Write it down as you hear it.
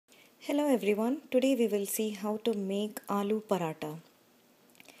Hello everyone, today we will see how to make aloo paratha.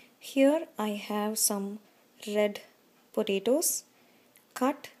 Here I have some red potatoes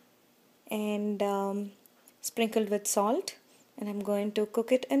cut and sprinkled with salt, and I'm going to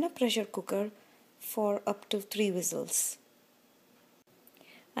cook it in a pressure cooker for up to 3 whistles.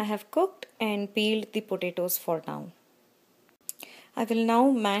 I have cooked and peeled the potatoes for now. I will now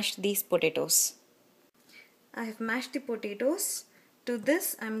mash these potatoes. I have mashed the potatoes. To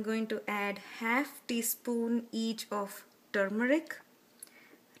this I'm going to add half teaspoon each of turmeric,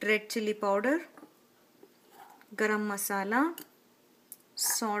 red chili powder, garam masala,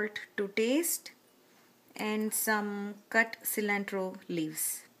 salt to taste, and some cut cilantro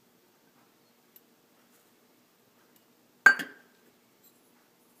leaves.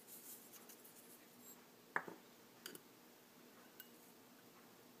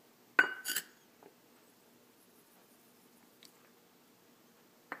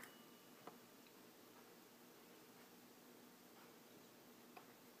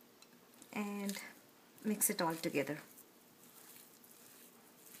 And mix it all together.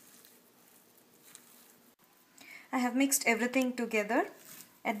 I have mixed everything together.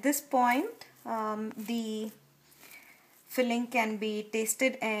 At this point, the filling can be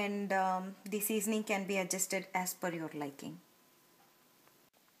tasted and the seasoning can be adjusted as per your liking.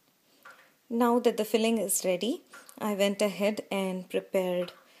 Now that the filling is ready, I went ahead and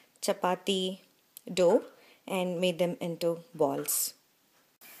prepared chapati dough and made them into balls.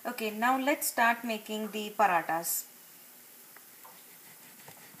 Okay, now let's start making the parathas.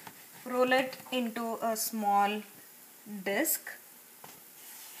 Roll it into a small disc,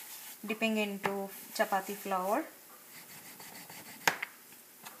 dipping into chapati flour.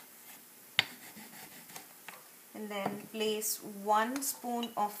 And then place 1 spoon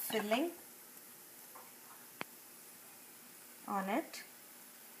of filling on it.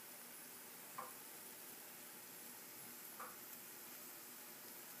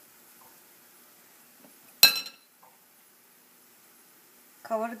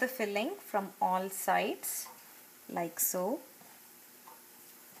 Cover the filling from all sides like so.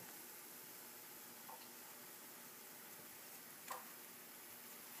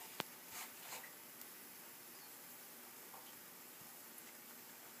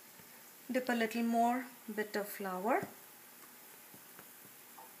 Dip a little more bit of flour.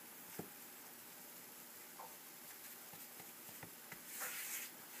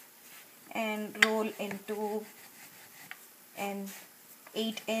 And roll into an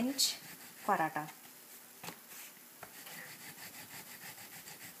 8-inch paratha.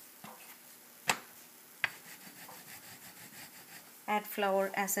 Add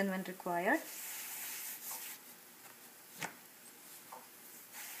flour as and when required.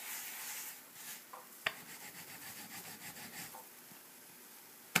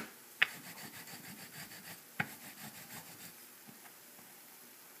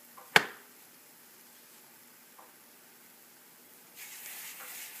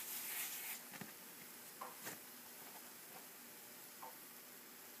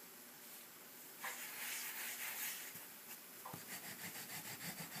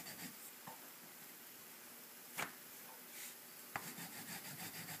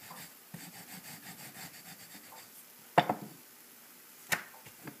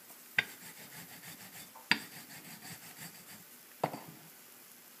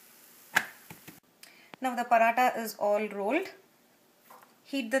 Now the paratha is all rolled.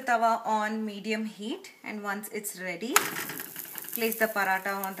 Heat the tawa on medium heat, and once it's ready, place the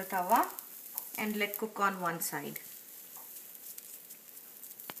paratha on the tawa and let cook on one side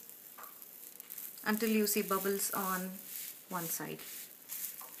until you see bubbles on one side.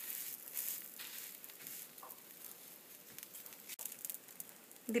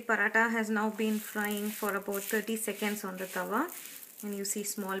 The paratha has now been frying for about 30 seconds on the tawa, and you see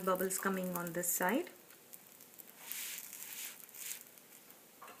small bubbles coming on this side.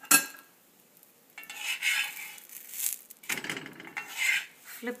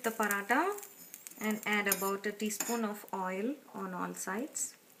 Flip the paratha and add about a teaspoon of oil on all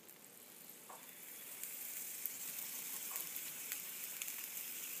sides.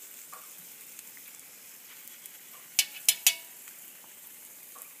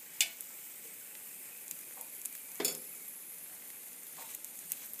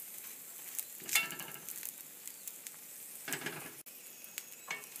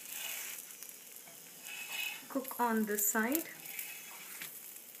 Cook on this side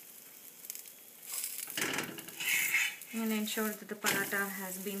and ensure that the paratha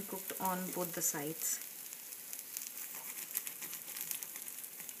has been cooked on both the sides.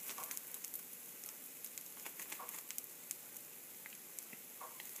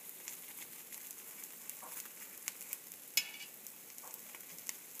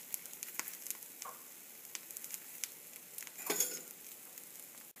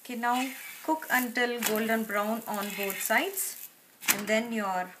 Okay, now cook until golden brown on both sides, and then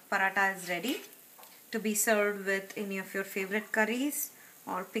your paratha is ready to be served with any of your favorite curries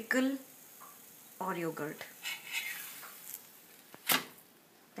or pickle or yogurt.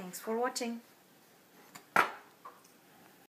 Thanks for watching.